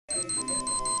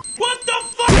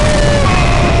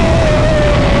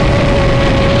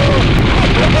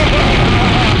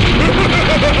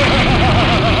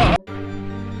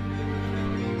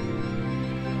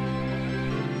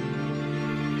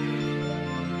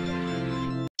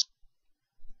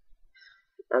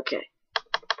Okay.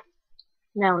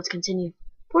 Now let's continue.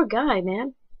 Poor guy,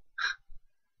 man.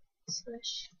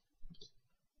 Slash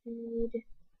mode.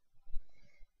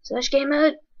 Slash game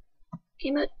mode.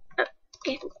 Game mode.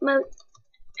 Game mode.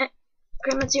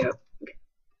 Game mode 0. Okay.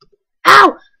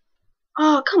 Ow!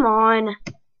 Oh, come on.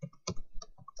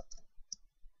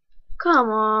 Come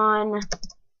on.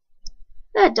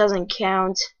 That doesn't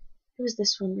count. It was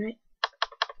this one, right?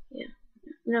 Yeah.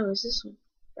 No, it was this one,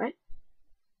 right?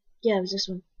 Yeah, it was this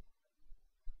one.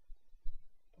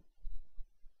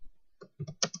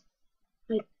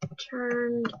 I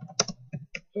turned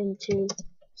into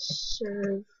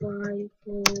survival.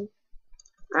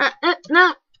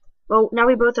 No! Oh, now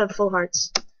we both have full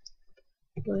hearts.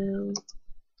 Well,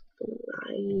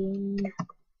 lying.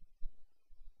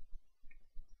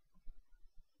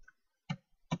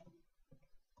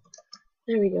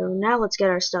 There we go. Now let's get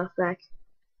our stuff back.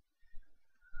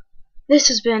 This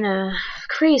has been a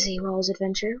crazy Walls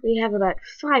adventure. We have about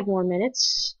 5 more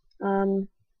minutes.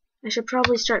 I should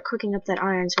probably start cooking up that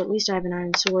iron, so at least I have an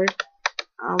iron sword.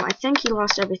 I think he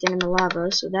lost everything in the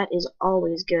lava, so that is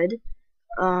always good.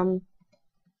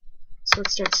 So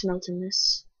let's start smelting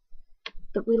this.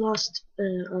 But we lost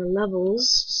our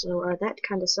levels, so that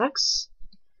kinda sucks.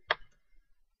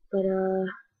 But,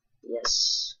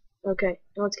 yes. Okay,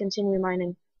 now let's continue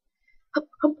mining. Hup,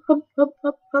 hup, hup, hup,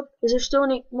 hup, hup. Is there still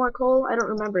any more coal? I don't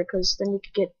remember, because then we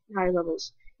could get higher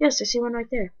levels. Yes, I see one right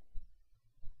there.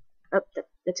 Oh,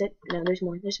 that's it. No, there's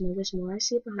more, there's more, there's more. I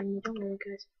see it behind me, don't worry,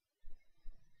 guys.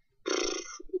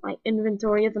 My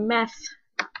inventory of the meth.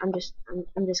 I'm just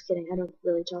kidding. I don't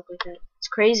really talk like that. It's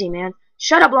crazy, man.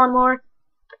 Shut up, lawnmower!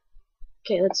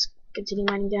 Okay, let's continue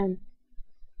mining down.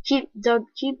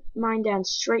 Keep mine down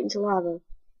straight into lava.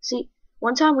 See,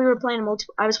 one time we were playing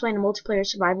I was playing a multiplayer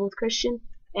survival with Christian,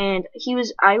 and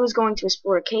I was going to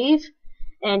explore a cave,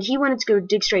 and he wanted to go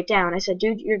dig straight down. I said,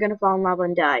 dude, you're gonna fall in lava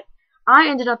and die. I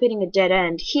ended up hitting a dead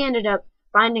end. He ended up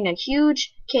finding a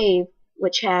huge cave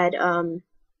which had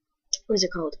what is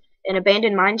it called? An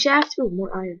abandoned mine shaft. Ooh,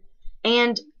 more iron.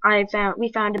 And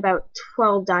we found about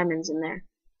 12 diamonds in there.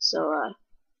 So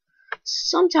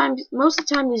most of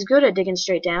the time he's good at digging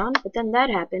straight down, but then that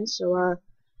happened. So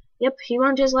yep, he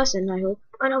learned his lesson, I hope.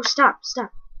 Oh no, stop.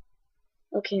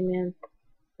 Okay, man,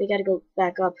 we gotta go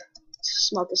back up to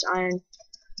smelt this iron.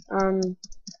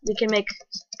 We can make.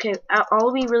 Okay,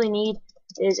 all we really need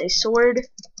is a sword.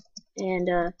 And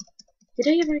did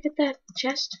I ever get that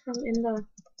chest from in the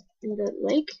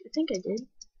lake? I think I did.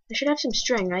 I should have some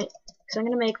string, right? Because I'm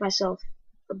gonna make myself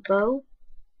a bow.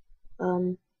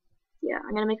 Yeah,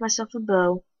 I'm gonna make myself a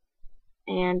bow,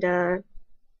 and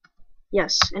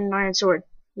yes, and an iron sword.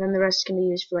 Then the rest can be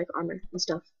used for like armor and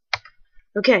stuff.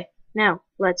 Okay, now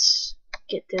let's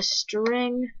get this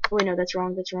string. Oh wait, no, that's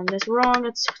wrong. That's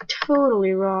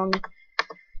totally wrong.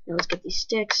 Now let's get these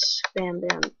sticks. Bam,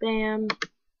 bam, bam.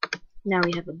 Now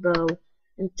we have a bow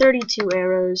and 32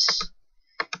 arrows.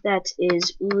 That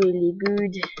is really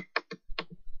good.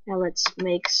 Now let's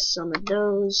make some of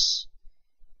those.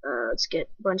 Let's get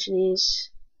a bunch of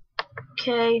these.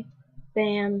 Okay,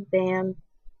 bam, bam.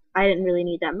 I didn't really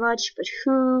need that much, but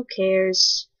who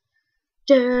cares?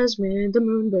 Desmond the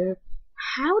Moon Bear.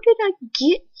 How did I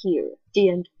get here? The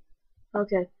end.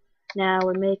 Okay, now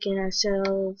we're making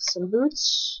ourselves some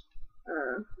boots.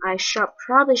 I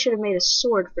probably should have made a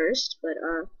sword first, but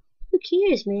who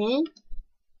cares, man?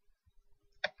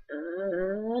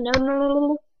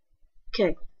 No.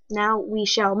 Okay, now we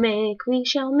shall make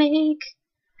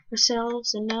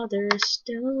ourselves another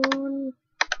stone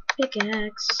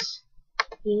pickaxe.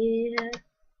 Yeah.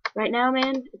 Right now,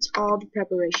 man, it's all the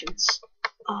preparations.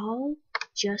 All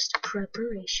just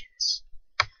preparations.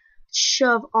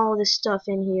 Shove all this stuff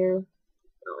in here.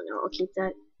 Oh no, I'll keep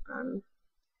that.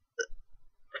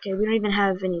 Okay, we don't even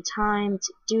have any time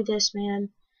to do this, man.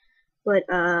 But,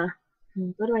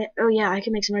 what do I... Oh yeah, I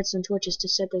can make some redstone torches to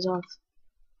set those off.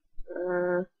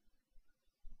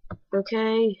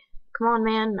 Okay. Come on,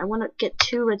 man. I want to get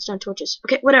 2 redstone torches.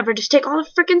 Okay, whatever. Just take all the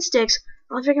freaking sticks,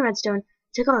 all the freaking redstone.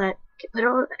 Take all that. Okay, put it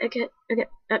all...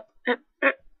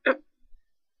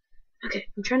 Okay,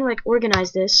 I'm trying to, like,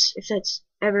 organize this, if that's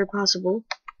ever possible.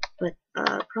 But,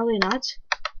 probably not.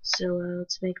 So,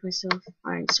 let's make myself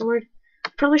iron sword.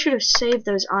 Probably should have saved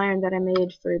those iron that I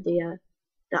made for the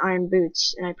iron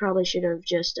boots, and I probably should have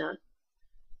just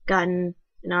gotten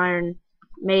an iron,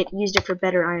 used it for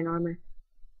better iron armor.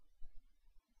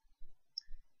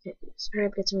 Okay, hurry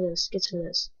up, get some of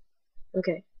this.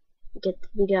 Okay,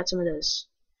 we got some of those.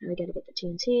 Now we gotta get the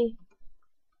TNT.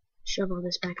 Shove all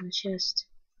this back in the chest.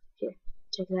 Here,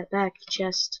 take that back,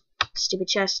 chest. Stupid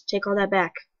chest, take all that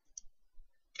back.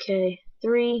 Okay,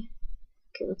 3,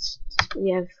 Okay,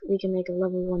 we can make a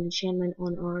level 1 enchantment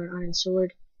on our iron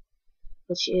sword,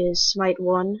 which is smite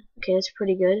 1. Okay, that's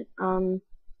pretty good.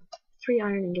 3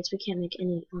 iron ingots. We can't make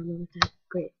any armor with that.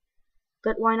 Great.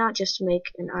 But why not just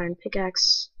make an iron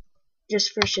pickaxe,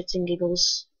 just for shits and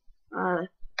giggles?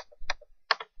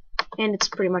 And it's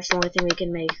pretty much the only thing we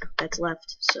can make that's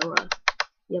left. So,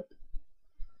 yep.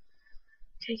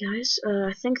 Okay, guys.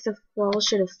 I think the wall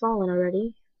should have fallen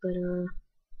already, but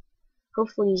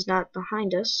hopefully he's not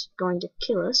behind us, going to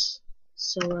kill us.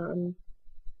 So,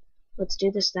 let's do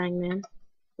this thing, man.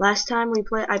 Last time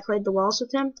I played the walls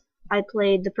with him, I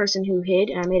played the person who hid,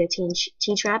 and I made a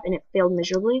T-trap, and it failed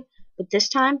miserably. But this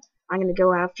time, I'm gonna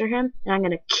go after him, and I'm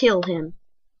gonna kill him.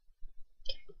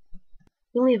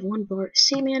 We only have 1 bar.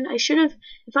 See, man, I should have.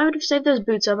 If I would have saved those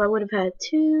boots up, I would have had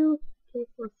 2, 3,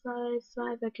 4, 5.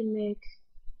 5 I can make.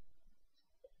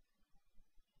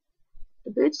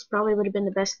 The boots probably would have been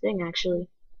the best thing, actually.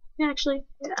 Yeah, actually.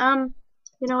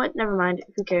 You know what? Never mind.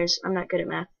 Who cares? I'm not good at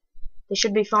math. They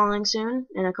should be falling soon,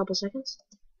 in a couple seconds.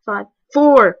 5,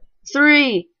 4,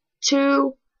 3,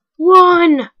 2,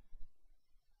 1.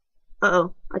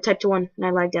 Uh-oh. I typed 1, and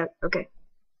I lagged out. Okay.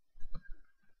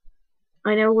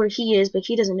 I know where he is, but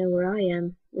he doesn't know where I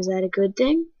am. Is that a good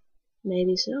thing?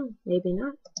 Maybe so. Maybe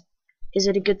not. Is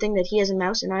it a good thing that he has a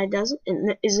mouse and I doesn't?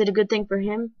 And is it a good thing for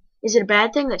him? Is it a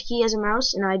bad thing that he has a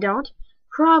mouse and I don't?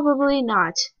 Probably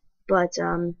not. But,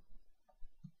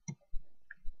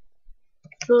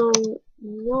 the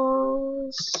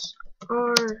walls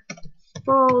are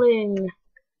falling.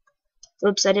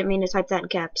 Oops, I didn't mean to type that in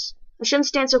caps. I shouldn't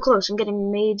stand so close. I'm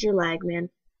getting major lag,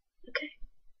 man. Okay.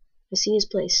 I see his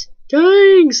place.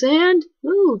 Dang, sand!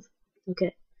 Move!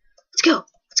 Okay. Let's go!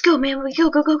 Let's go, man! We go,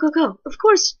 go, go, go, go! Of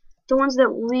course, the ones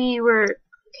that we were...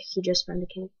 Okay, he just found a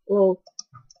cave. Well,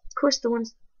 of course the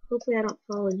ones... Hopefully I don't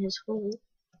fall in his hole.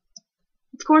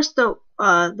 Of course the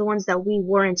ones that we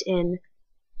weren't in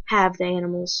have the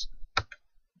animals.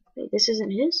 Wait, this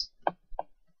isn't his?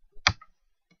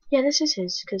 Yeah, this is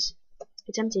his, because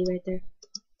it's empty right there.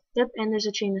 Yep, and there's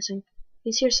a tree missing.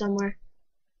 He's here somewhere.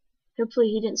 Hopefully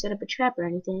he didn't set up a trap or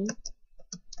anything.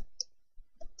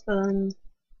 Should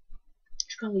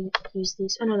probably use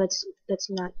these. Oh no, that's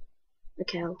not a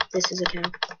cow. This is a cow.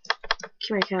 Come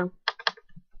here, cow.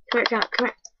 Come here, cow. Come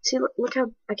here. See, look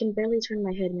how I can barely turn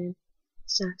my head, man. It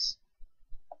sucks.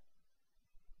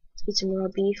 Let's eat some raw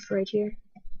beef right here.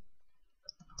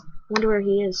 Wonder where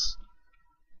he is.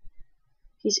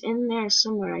 He's in there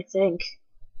somewhere, I think.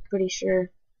 Pretty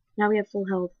sure. Now we have full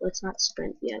health. Let's not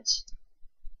sprint yet.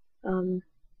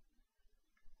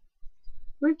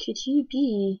 Where could he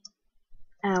be?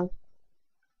 Ow.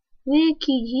 Where could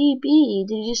he be?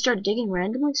 Did he just start digging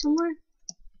randomly somewhere?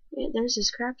 Yeah, there's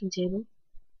his crafting table.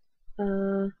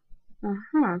 Oh,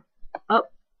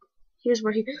 here's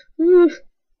where he...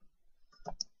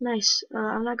 Nice.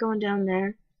 I'm not going down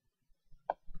there.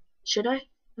 Should I? I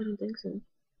don't think so.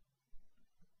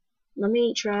 Let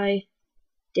me try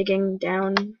digging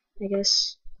down, I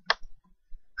guess.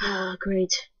 Ah,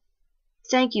 great.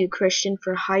 Thank you, Christian,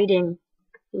 for hiding,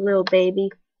 little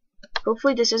baby.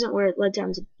 Hopefully this isn't where it led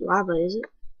down to lava, is it?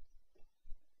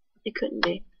 It couldn't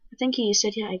be. I think he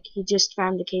said he just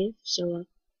found the cave, so,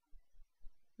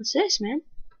 what's this, man?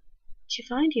 What'd you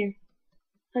find here?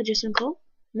 Oh, just some coal?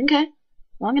 Okay.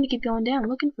 Well, I'm gonna keep going down,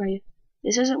 looking for you.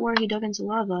 This isn't where he dug into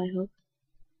lava, I hope.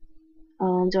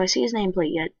 Do I see his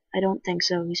nameplate yet? I don't think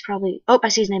so. He's probably... Oh, I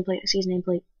see his nameplate. I see his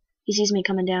nameplate. He sees me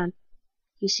coming down.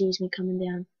 He sees me coming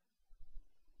down.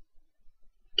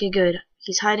 Okay, good.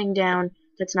 He's hiding down.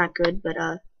 That's not good, but,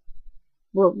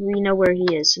 well, we know where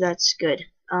he is, so that's good.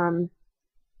 Hopefully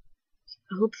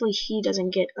he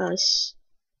doesn't get us.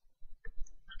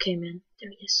 Okay, man.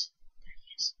 There he is. There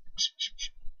he is. Shh, shh,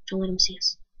 shh. Don't let him see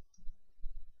us.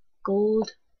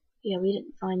 Gold. Yeah, we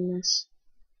didn't find this.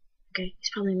 Okay, he's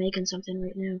probably making something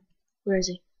right now. Where is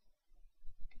he?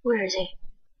 Where is he?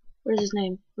 Where's his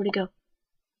name? Where'd he go?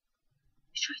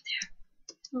 He's right there.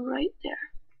 Right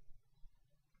there.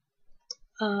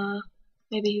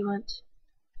 Maybe he went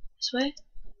this way?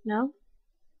 No?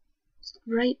 It's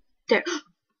right there.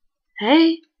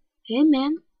 Hey! Hey,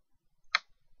 man.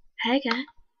 Hey, guy.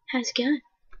 How's it going?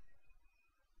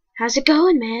 How's it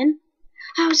going, man?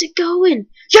 How's it going?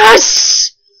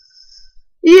 Yes!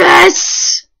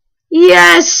 Yes!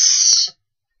 Yes!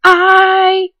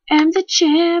 I am the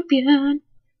champion,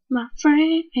 my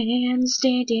friends,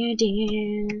 and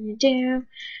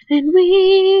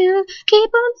we'll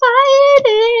keep on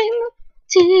fighting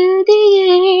till the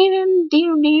end,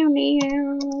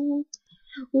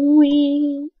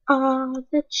 We are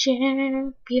the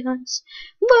champions,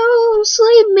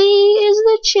 mostly me is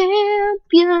the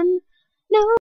champion, no